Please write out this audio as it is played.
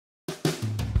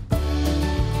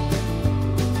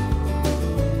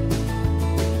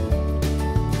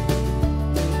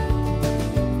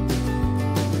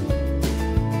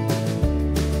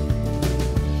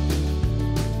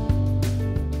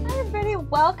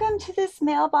welcome to this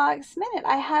Mailbox Minute.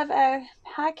 I have a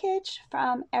package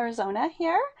from Arizona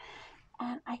here,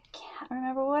 and I can't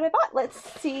remember what I bought. Let's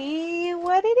see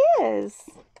what it is.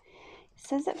 It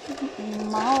says it from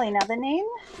Molly. Now the name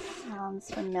sounds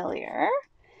familiar.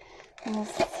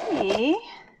 Let's see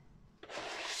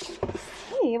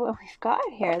what we've got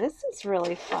here. This is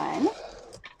really fun.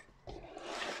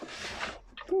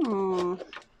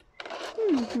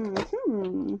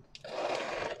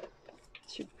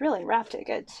 She really wrapped it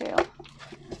good too.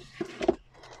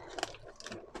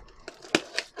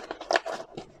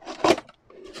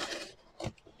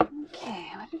 Okay,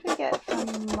 what did we get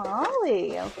from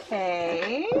Molly?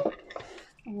 Okay.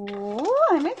 Ooh,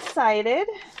 I'm excited.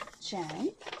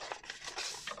 Jen,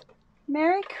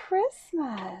 Merry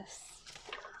Christmas.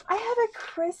 I have a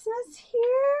Christmas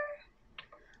here.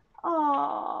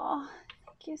 Oh,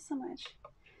 thank you so much.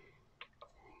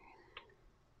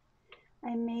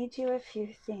 I made you a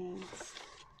few things.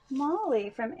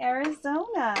 Molly from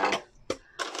Arizona.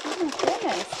 Oh my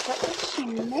goodness, what did she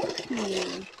make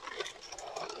me?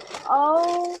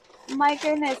 Oh my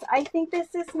goodness, I think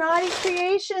this is Knotty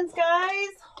Creations, guys.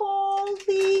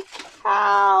 Holy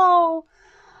cow.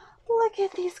 Look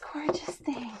at these gorgeous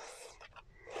things.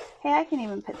 Hey, I can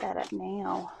even put that up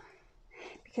now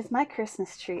because my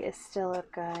Christmas tree is still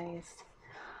up, guys.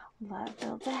 Love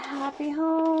builds a happy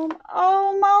home.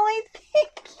 Oh, Molly,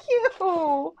 thank you.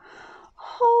 Oh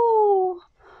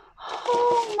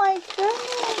my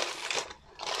goodness.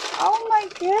 Oh my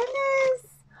goodness.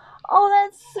 Oh,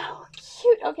 that's so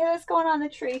cute. Okay, that's going on the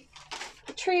tree.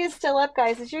 The tree is still up,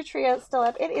 guys. Is your tree still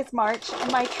up? It is March,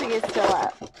 and my tree is still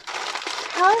up.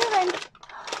 How did I...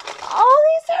 Oh,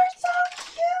 these are so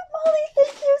cute, Molly.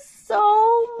 Thank you so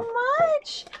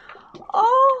much.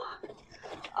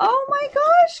 Oh my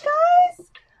gosh, guys.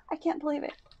 I can't believe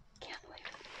it. Can't believe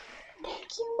it.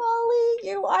 Thank you, Molly.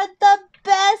 You are the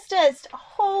bestest.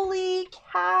 Holy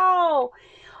cow.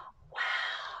 Wow.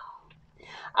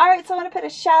 All right, so I want to put a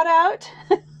shout out,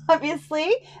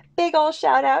 obviously, big old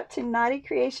shout out to Knotty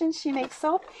Creations. She makes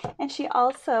soap, and she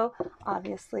also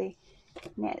obviously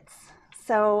knits.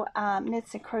 So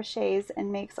knits and crochets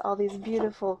and makes all these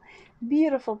beautiful,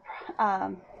 beautiful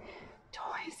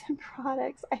toys and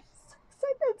products. I'm so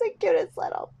excited. That's the cutest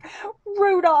little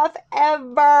Rudolph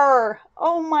ever.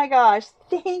 Oh my gosh.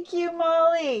 Thank you,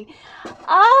 Molly.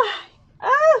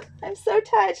 I'm so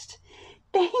touched.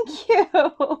 Thank you.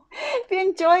 If you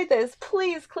enjoyed this,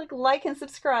 please click like and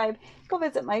subscribe. Go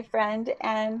visit my friend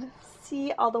and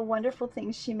see all the wonderful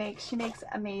things she makes. She makes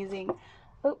amazing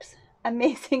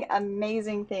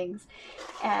things.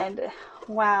 And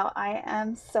wow, I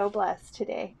am so blessed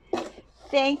today.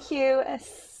 Thank you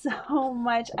so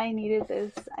much. I needed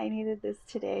this. I needed this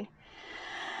today.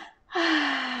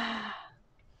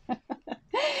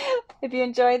 If you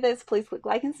enjoyed this, please click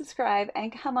like and subscribe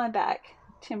and come on back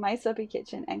to my soapy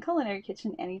kitchen and culinary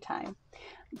kitchen anytime.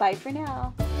 Bye for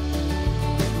now.